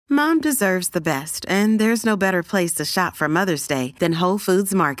Mom deserves the best, and there's no better place to shop for Mother's Day than Whole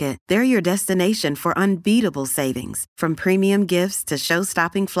Foods Market. They're your destination for unbeatable savings, from premium gifts to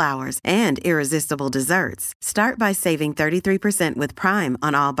show-stopping flowers and irresistible desserts. Start by saving 33% with Prime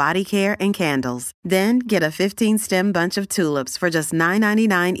on all body care and candles. Then get a 15-stem bunch of tulips for just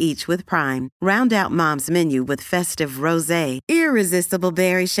 $9.99 each with Prime. Round out Mom's menu with festive rosé, irresistible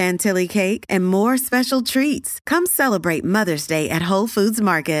berry chantilly cake, and more special treats. Come celebrate Mother's Day at Whole Foods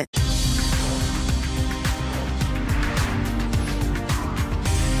Market.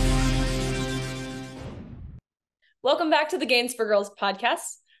 Welcome back to the Gains for Girls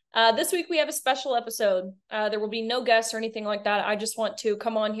podcast. This week we have a special episode. There will be no guests or anything like that. I just want to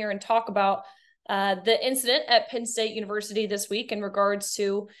come on here and talk about the incident at Penn State University this week in regards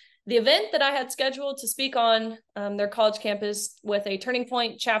to the event that I had scheduled to speak on their college campus with a Turning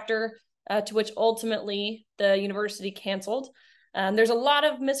Point chapter, to which ultimately the university canceled. There's a lot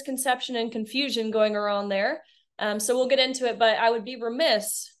of misconception and confusion going around there. So we'll get into it, but I would be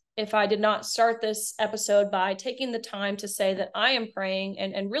remiss if I did not start this episode by taking the time to say that I am praying,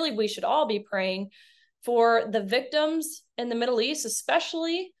 and really we should all be praying for the victims in the Middle East,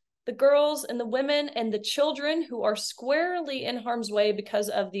 especially the girls and the women and the children who are squarely in harm's way because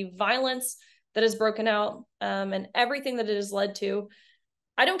of the violence that has broken out and everything that it has led to.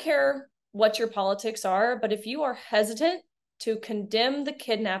 I don't care what your politics are, but if you are hesitant to condemn the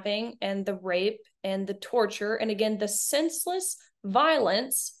kidnapping and the rape and the torture, and again, the senseless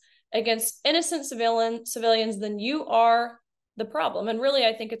violence against innocent civilians, then you are the problem. And really,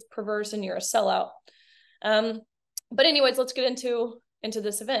 I think it's perverse and you're a sellout. But anyways, let's get into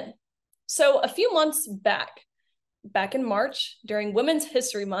this event. So a few months back in March, during Women's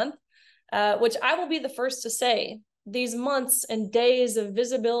History Month, which I will be the first to say, these months and days of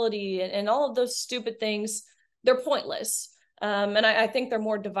visibility and all of those stupid things, they're pointless. And I think they're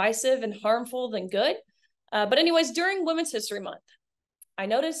more divisive and harmful than good. But anyways, during Women's History Month, I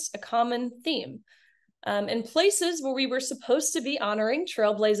noticed a common theme. In places where we were supposed to be honoring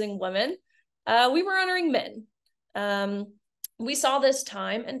trailblazing women, we were honoring men. We saw this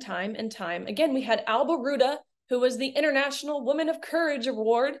time and time and time. Again, we had Alba Ruda, who was the International Woman of Courage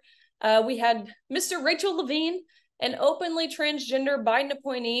Award. We had Mr. Rachel Levine, an openly transgender Biden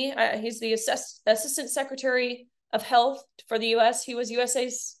appointee. He's the Assistant Secretary of Health for the U.S. He was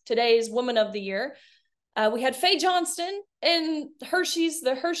USA Today's Woman of the Year. We had Faye Johnston in the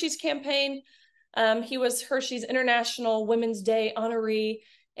Hershey's campaign. He was Hershey's International Women's Day honoree.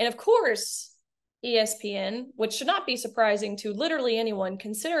 And of course, ESPN, which should not be surprising to literally anyone,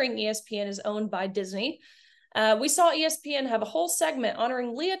 considering ESPN is owned by Disney. We saw ESPN have a whole segment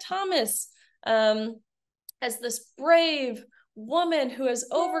honoring Leah Thomas as this brave woman who has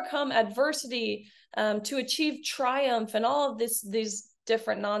overcome adversity to achieve triumph and all of these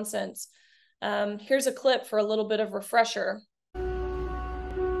different nonsense. Here's a clip for a little bit of refresher.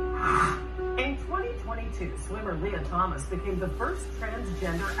 In 2022, swimmer Leah Thomas became the first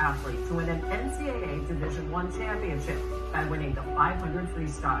transgender athlete to win an NCAA Division I championship by winning the 500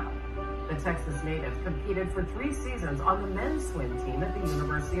 freestyle. The Texas native competed for 3 seasons on the men's swim team at the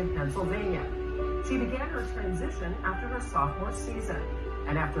University of Pennsylvania. She began her transition after her sophomore season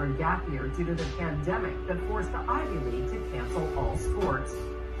and after a gap year due to the pandemic that forced the Ivy League to cancel all sports.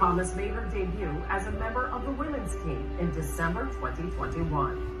 Thomas made her debut as a member of the women's team in December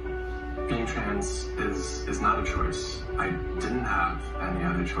 2021. Being trans is not a choice. I didn't have any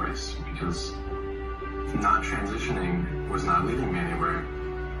other choice because not transitioning was not leading me anywhere.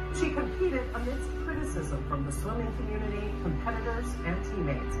 She competed amidst criticism from the swimming community, competitors, and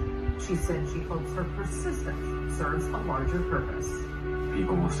teammates. She said she hopes her persistence serves a larger purpose.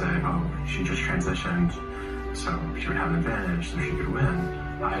 People will say, oh, she just transitioned, so she would have an advantage, so she could win.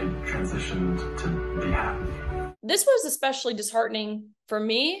 I transitioned to be happy. This was especially disheartening for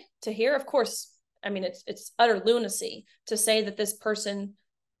me to hear. Of course, I mean, it's utter lunacy to say that this person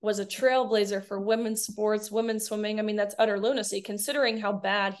was a trailblazer for women's sports, women's swimming. I mean, that's utter lunacy, considering how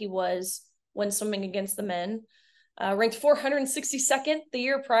bad he was when swimming against the men. Ranked 462nd the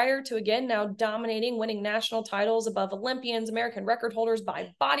year prior to, again, now dominating, winning national titles above Olympians, American record holders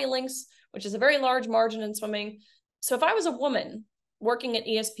by body lengths, which is a very large margin in swimming. So if I was a woman working at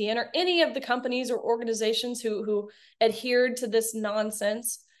ESPN or any of the companies or organizations who adhered to this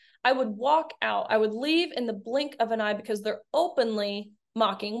nonsense, I would walk out. I would leave in the blink of an eye because they're openly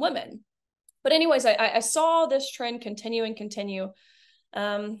mocking women. But anyways, I saw this trend continue.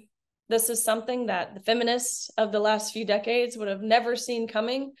 This is something that the feminists of the last few decades would have never seen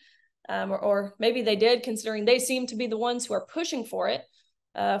coming, or maybe they did, considering they seem to be the ones who are pushing for it.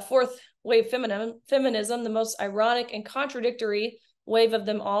 Fourth wave feminism, the most ironic and contradictory wave of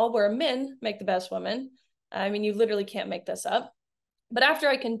them all, where men make the best women. I mean, you literally can't make this up. But after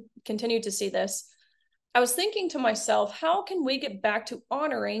I continued to see this, I was thinking to myself, how can we get back to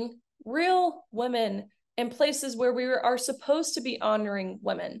honoring real women in places where we are supposed to be honoring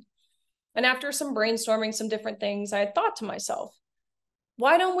women? And after some brainstorming, some different things, I had thought to myself,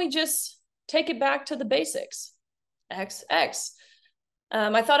 why don't we just take it back to the basics? XX.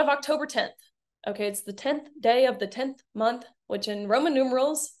 I thought of October 10th. Okay, it's the 10th day of the 10th month, which in Roman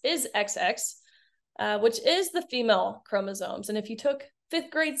numerals is XX, which is the female chromosomes. And if you took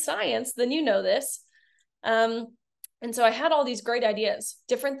 5th grade science, then you know this. And so I had all these great ideas,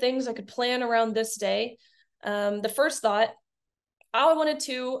 different things I could plan around this day. The first thought, I wanted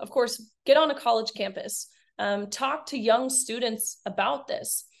to, of course, get on a college campus, talk to young students about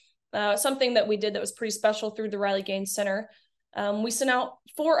this. Something that we did that was pretty special through the Riley Gaines Center. We sent out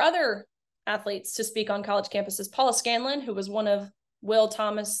 4 other athletes to speak on college campuses. Paula Scanlon, who was one of Will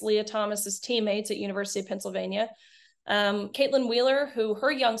Thomas, Leah Thomas's teammates at University of Pennsylvania. Caitlin Wheeler, who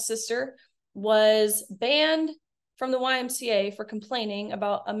her young sister was banned from the YMCA for complaining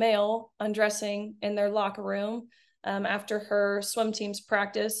about a male undressing in their locker room after her swim team's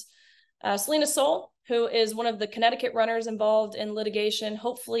practice. Selena Soul, who is one of the Connecticut runners involved in litigation,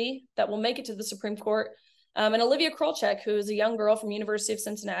 hopefully that will make it to the Supreme Court. And Olivia Krolchek, who is a young girl from University of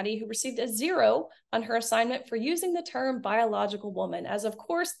Cincinnati who received a 0 on her assignment for using the term biological woman, as of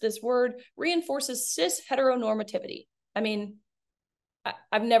course this word reinforces cis heteronormativity. I mean,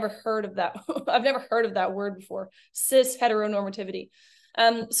 I've never heard of that. I've never heard of that word before, cis heteronormativity.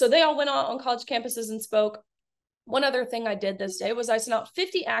 So they all went on college campuses and spoke. One other thing I did this day was I sent out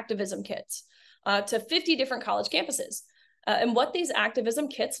 50 activism kits to 50 different college campuses. And what these activism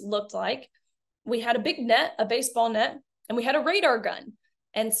kits looked like, we had a big net, a baseball net, and we had a radar gun.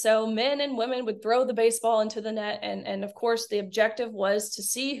 And so men and women would throw the baseball into the net. And of course, the objective was to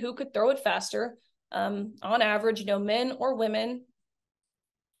see who could throw it faster. On average, men or women.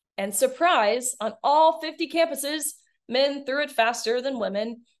 And surprise, on all 50 campuses, men threw it faster than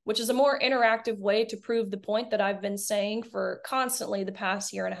women, which is a more interactive way to prove the point that I've been saying for constantly the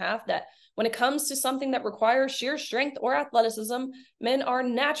past year and a half, that when it comes to something that requires sheer strength or athleticism, men are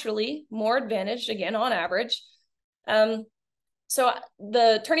naturally more advantaged, again, on average. So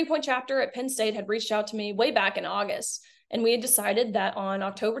the Turning Point chapter at Penn State had reached out to me way back in August, and we had decided that on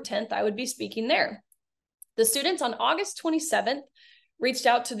October 10th, I would be speaking there. The students on August 27th reached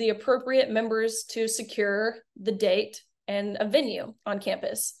out to the appropriate members to secure the date and a venue on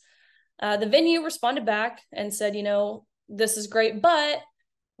campus. The venue responded back and said, this is great, but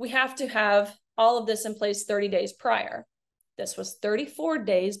we have to have all of this in place 30 days prior. This was 34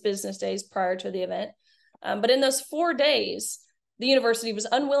 days, business days prior to the event. But in those 4 days, the university was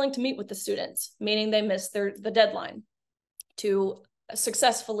unwilling to meet with the students, meaning they missed the deadline to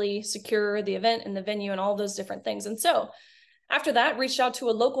successfully secure the event and the venue and all those different things. And so after that, reached out to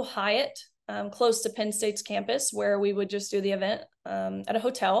a local Hyatt close to Penn State's campus, where we would just do the event at a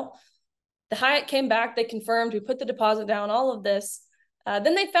hotel. The Hyatt came back, they confirmed, we put the deposit down, all of this.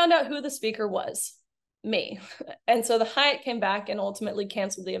 Then they found out who the speaker was, me. And so the Hyatt came back and ultimately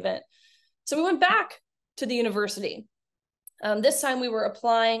canceled the event. So we went back to the university. This time we were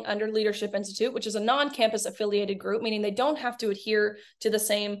applying under Leadership Institute, which is a non-campus affiliated group, meaning they don't have to adhere to the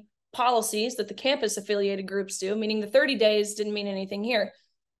same policies that the campus affiliated groups do, meaning the 30 days didn't mean anything here.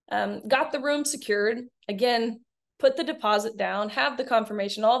 Got the room secured, again, put the deposit down, have the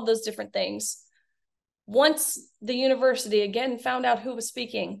confirmation, all of those different things. Once the university again found out who was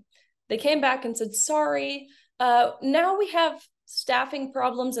speaking, they came back and said, sorry, now we have staffing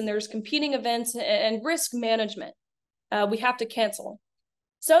problems and there's competing events and risk management. We have to cancel.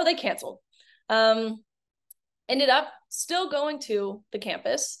 So they canceled. Ended up still going to the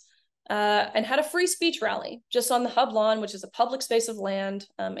campus and had a free speech rally just on the Hub Lawn, which is a public space of land.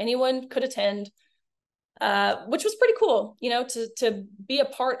 Anyone could attend, which was pretty cool, to be a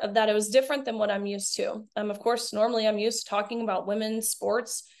part of that. It was different than what I'm used to. Of course, normally I'm used to talking about women's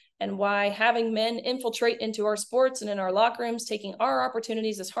sports and why having men infiltrate into our sports and in our locker rooms, taking our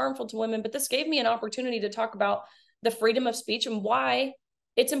opportunities is harmful to women. But this gave me an opportunity to talk about the freedom of speech and why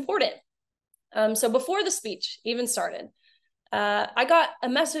it's important. So before the speech even started, I got a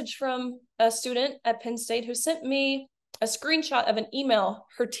message from a student at Penn State who sent me a screenshot of an email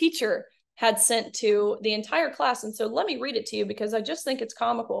her teacher had sent to the entire class. And so let me read it to you because I just think it's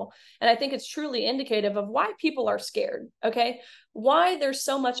comical. And I think it's truly indicative of why people are scared, okay? Why there's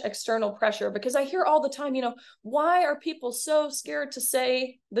so much external pressure, because I hear all the time, why are people so scared to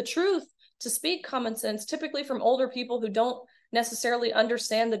say the truth, to speak common sense, typically from older people who don't necessarily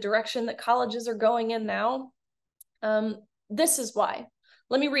understand the direction that colleges are going in now? This is why.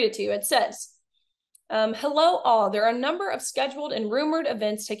 Let me read it to you. It says, hello all. There are a number of scheduled and rumored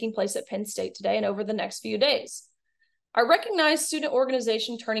events taking place at Penn State today and over the next few days. Our recognized student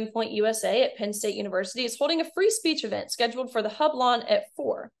organization Turning Point USA at Penn State University is holding a free speech event scheduled for the Hub Lawn at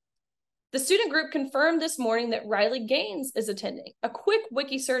 4. The student group confirmed this morning that Riley Gaines is attending. A quick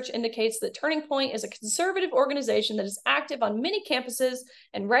wiki search indicates that Turning Point is a conservative organization that is active on many campuses,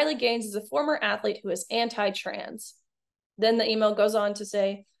 and Riley Gaines is a former athlete who is anti-trans. Then the email goes on to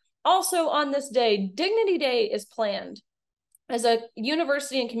say, also on this day, Dignity Day is planned as a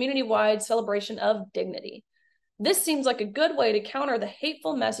university and community-wide celebration of dignity. This seems like a good way to counter the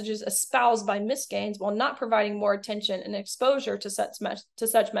hateful messages espoused by Miss Gaines while not providing more attention and exposure to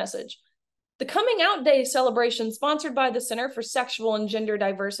such message. The Coming Out Day celebration, sponsored by the Center for Sexual and Gender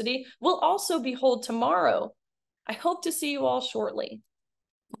Diversity, will also be held tomorrow. I hope to see you all shortly.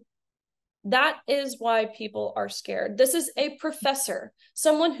 That is why people are scared. This is a professor,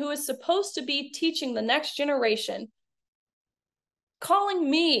 someone who is supposed to be teaching the next generation, calling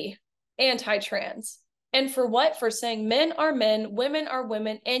me anti-trans. And for what? For saying men are men, women are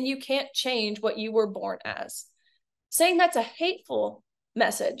women, and you can't change what you were born as. Saying that's a hateful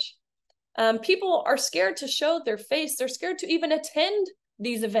message. People are scared to show their face. They're scared to even attend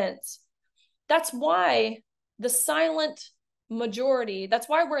these events. That's why the silent majority, that's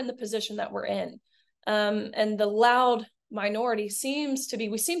why we're in the position that we're in. And the loud minority we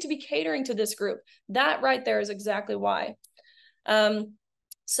seem to be catering to this group. That right there is exactly why.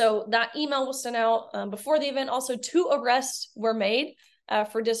 So that email was sent out before the event. Also, 2 arrests were made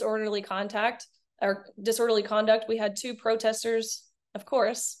for disorderly conduct. We had 2 protesters, of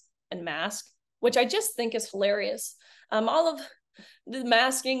course, in mask, which I just think is hilarious. All of the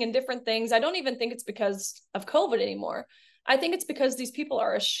masking and different things, I don't even think it's because of COVID anymore. I think it's because these people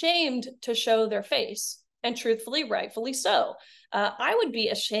are ashamed to show their face, and truthfully, rightfully so. I would be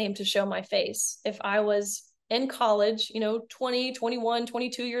ashamed to show my face if I was in college, 20, 21,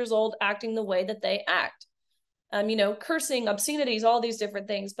 22 years old, acting the way that they act. Cursing, obscenities, all these different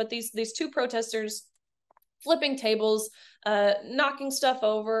things. But these 2 protesters flipping tables, knocking stuff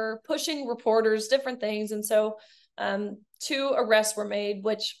over, pushing reporters, different things. And so 2 arrests were made,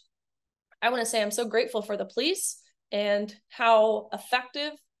 which I want to say I'm so grateful for the police and how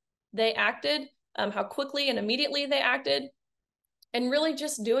effective they acted, how quickly and immediately they acted, and really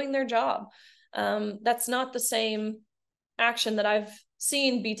just doing their job. That's not the same action that I've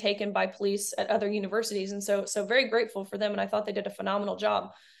seen be taken by police at other universities. And so very grateful for them. And I thought they did a phenomenal job.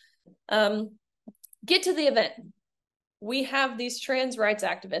 Get to the event. We have these trans rights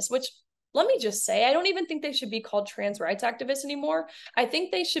activists, which let me just say, I don't even think they should be called trans rights activists anymore. I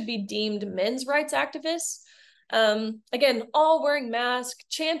think they should be deemed men's rights activists. Again, all wearing masks,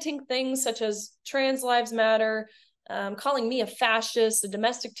 chanting things such as trans lives matter, calling me a fascist, a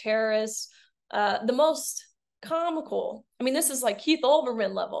domestic terrorist, the most comical. I mean, this is like Keith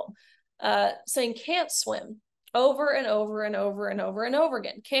Olbermann level, saying can't swim over and over and over and over and over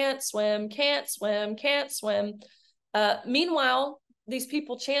again. Can't swim, can't swim, can't swim. Meanwhile, these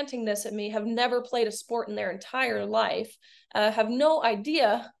people chanting this at me have never played a sport in their entire life, have no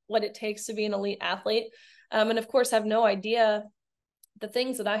idea what it takes to be an elite athlete, and of course have no idea the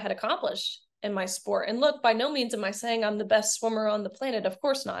things that I had accomplished in my sport. And look, by no means am I saying I'm the best swimmer on the planet, of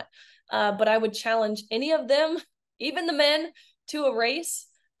course not. But I would challenge any of them, even the men, to a race.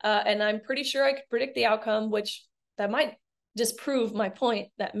 And I'm pretty sure I could predict the outcome, which that might disprove my point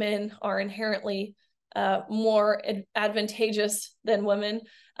that men are inherently more advantageous than women.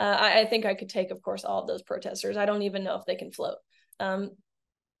 I think I could take, of course, all of those protesters. I don't even know if they can float.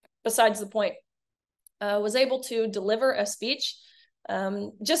 Besides the point, was able to deliver a speech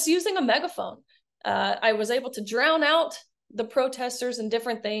just using a megaphone. I was able to drown out the protesters and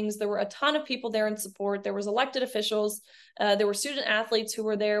different things. There were a ton of people there in support. There was elected officials. There were student athletes who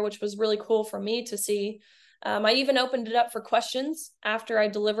were there, which was really cool for me to see. I even opened it up for questions after I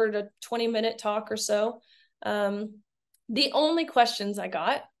delivered a 20-minute talk or so. The only questions I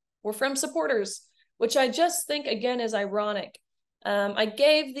got were from supporters, which I just think, again, is ironic. I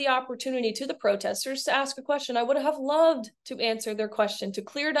gave the opportunity to the protesters to ask a question. I would have loved to answer their question, to have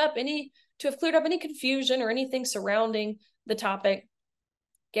cleared up any confusion or anything surrounding the topic.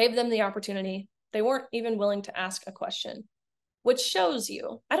 Gave them the opportunity. They weren't even willing to ask a question, which shows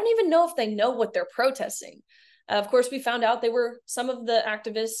you, I don't even know if they know what they're protesting. Of course, we found out some of the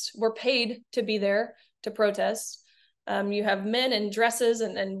activists were paid to be there to protest. You have men in dresses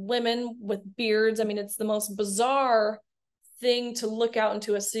and women with beards. I mean, it's the most bizarre thing to look out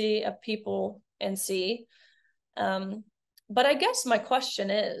into a sea of people and see. But I guess my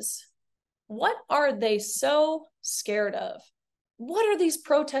question is, what are they so scared of? What are these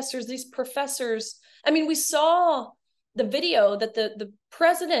protesters, these professors? I mean, we saw the video that the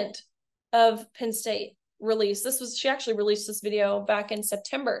president of Penn State released. She actually released this video back in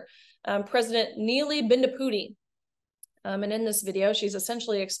September. President Neely Bendapudi. And in this video, she's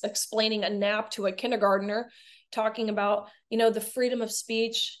essentially explaining a nap to a kindergartner, talking about, the freedom of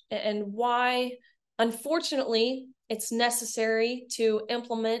speech and why, unfortunately, it's necessary to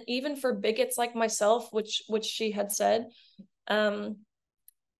implement, even for bigots like myself, which she had said.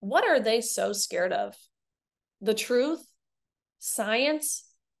 What are they so scared of? The truth, science,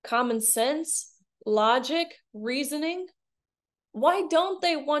 common sense, logic, reasoning? Why don't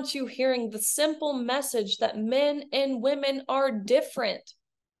they want you hearing the simple message that men and women are different?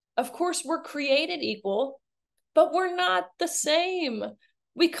 Of course, we're created equal, but we're not the same.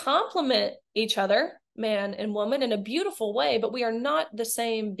 We complement each other, man and woman, in a beautiful way, but we are not the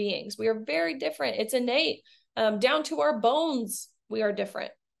same beings. We are very different. It's innate. Down to our bones, we are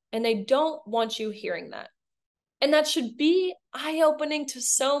different. And they don't want you hearing that. And that should be eye-opening to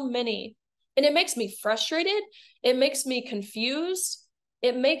so many. And it makes me frustrated. It makes me confused.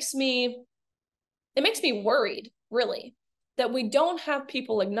 It makes me worried, really, that we don't have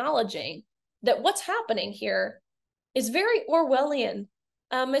people acknowledging that what's happening here is very Orwellian.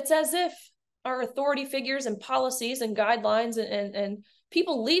 It's as if our authority figures and policies and guidelines and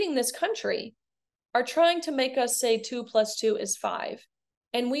people leading this country are trying to make us say 2 + 2 is 5.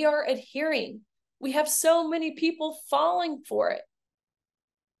 And we are adhering. We have so many people falling for it.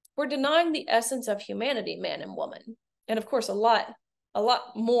 We're denying the essence of humanity, man and woman. And of course, a lot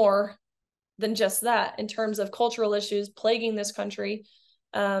more than just that in terms of cultural issues plaguing this country.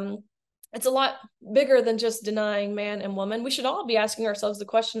 It's a lot bigger than just denying man and woman. We should all be asking ourselves the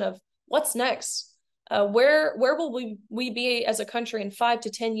question of what's next? Where will we be as a country in 5 to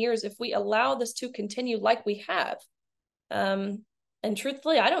 10 years if we allow this to continue like we have? And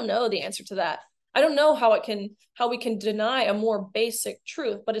truthfully, I don't know the answer to that. I don't know how we can deny a more basic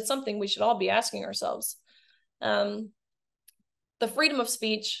truth, but it's something we should all be asking ourselves. The freedom of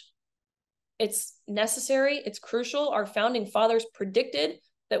speech, it's necessary, it's crucial. Our founding fathers predicted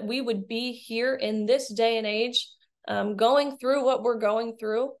that we would be here in this day and age, going through what we're going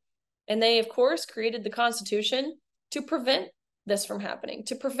through. And they, of course, created the Constitution to prevent this from happening,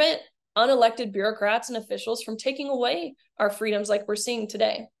 to prevent unelected bureaucrats and officials from taking away our freedoms like we're seeing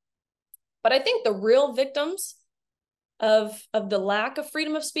today. But I think the real victims of the lack of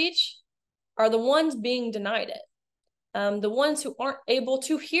freedom of speech are the ones being denied it, the ones who aren't able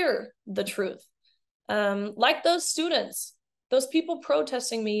to hear the truth, like those students, those people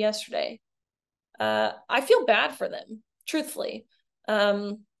protesting me yesterday. I feel bad for them, truthfully.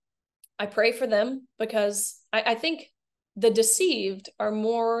 I pray for them because I think the deceived are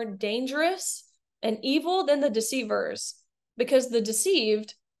more dangerous and evil than the deceivers, because the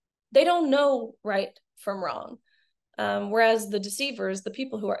deceived, they don't know right from wrong. Whereas the deceivers, the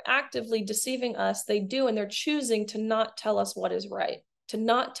people who are actively deceiving us, they do, and they're choosing to not tell us what is right, to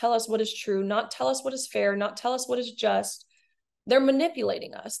not tell us what is true, not tell us what is fair, not tell us what is just. They're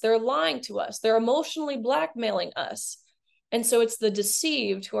manipulating us. They're lying to us. They're emotionally blackmailing us. And so it's the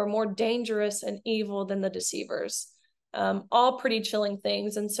deceived who are more dangerous and evil than the deceivers. All pretty chilling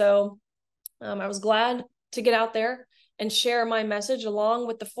things. And so I was glad to get out there and share my message along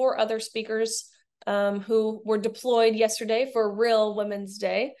with the 4 other speakers who were deployed yesterday for Real Women's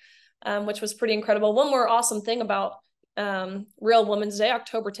Day, which was pretty incredible. One more awesome thing about Real Women's Day,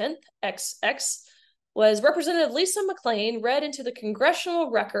 October 10th, XX, was Representative Lisa McClain read into the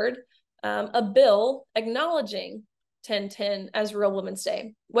congressional record a bill acknowledging 10/10 as Real Women's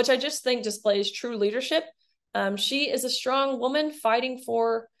Day, which I just think displays true leadership. She is a strong woman fighting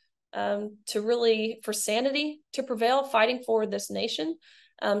for sanity to prevail, fighting for this nation.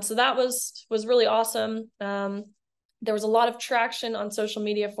 So that was really awesome. There was a lot of traction on social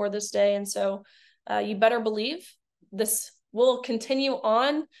media for this day. And so you better believe this will continue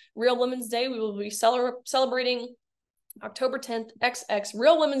on Real Women's Day. We will be celebrating October 10th, XX,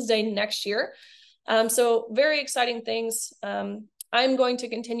 Real Women's Day next year. So very exciting things. I'm going to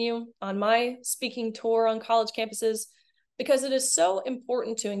continue on my speaking tour on college campuses because it is so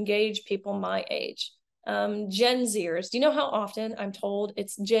important to engage people my age. Gen Zers, do you know how often I'm told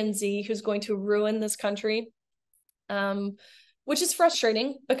it's Gen Z who's going to ruin this country? Which is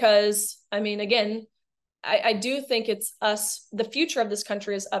frustrating because, I mean, again, I do think it's us, the future of this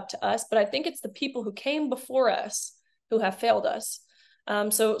country is up to us, but I think it's the people who came before us who have failed us.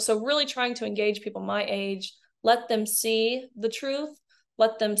 So really trying to engage people my age, let them see the truth,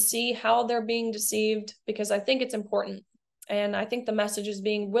 let them see how they're being deceived, because I think it's important. And I think the message is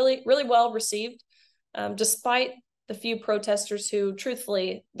being really, really well received. despite the few protesters who,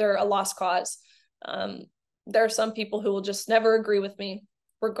 truthfully, they're a lost cause. There are some people who will just never agree with me,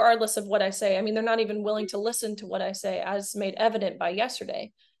 regardless of what I say. I mean, they're not even willing to listen to what I say, as made evident by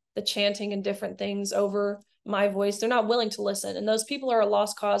yesterday, the chanting and different things over my voice. They're not willing to listen. And those people are a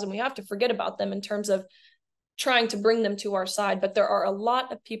lost cause, and we have to forget about them in terms of trying to bring them to our side. But there are a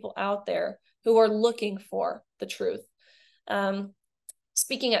lot of people out there who are looking for the truth.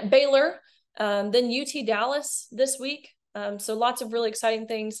 Speaking at Baylor, then UT Dallas this week. So lots of really exciting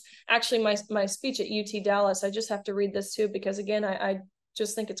things. Actually, my speech at UT Dallas, I just have to read this too, because again, I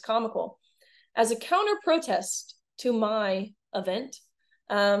just think it's comical. As a counter protest to my event,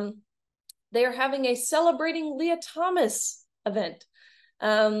 they are having a Celebrating Leah Thomas event.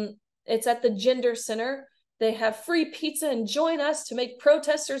 It's at the Gender Center. They have free pizza and join us to make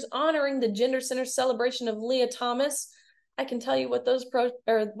protesters honoring the Gender Center celebration of Leah Thomas. I can tell you what those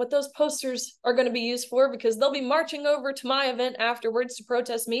posters are going to be used for, because they'll be marching over to my event afterwards to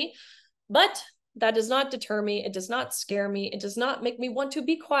protest me. But that does not deter me. It does not scare me. It does not make me want to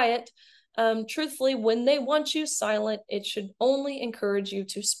be quiet. Truthfully, when they want you silent, it should only encourage you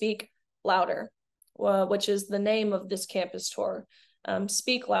to speak louder, which is the name of this campus tour.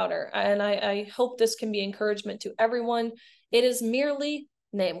 Speak louder. And I hope this can be encouragement to everyone. It is merely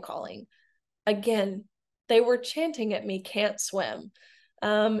name calling. Again, they were chanting at me, "Can't swim."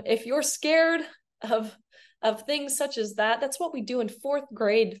 If you're scared of things such as that, that's what we do in 4th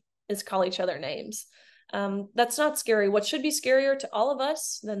grade, is call each other names. That's not scary. What should be scarier to all of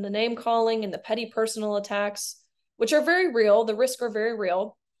us than the name calling and the petty personal attacks, which are very real, the risks are very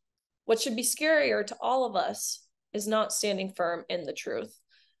real. What should be scarier to all of us is not standing firm in the truth.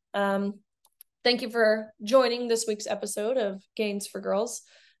 Thank you for joining this week's episode of Gains for Girls.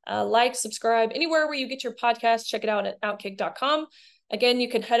 Like, subscribe, anywhere where you get your podcast. Check it out at outkick.com. Again, you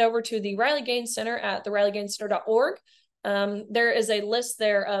can head over to the Riley Gaines Center at therileygainecenter.org. There is a list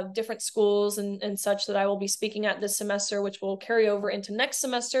there of different schools and such that I will be speaking at this semester, which will carry over into next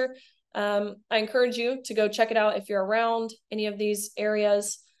semester. I encourage you to go check it out if you're around any of these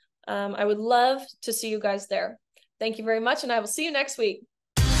areas. I would love to see you guys there. Thank you very much, and I will see you next week.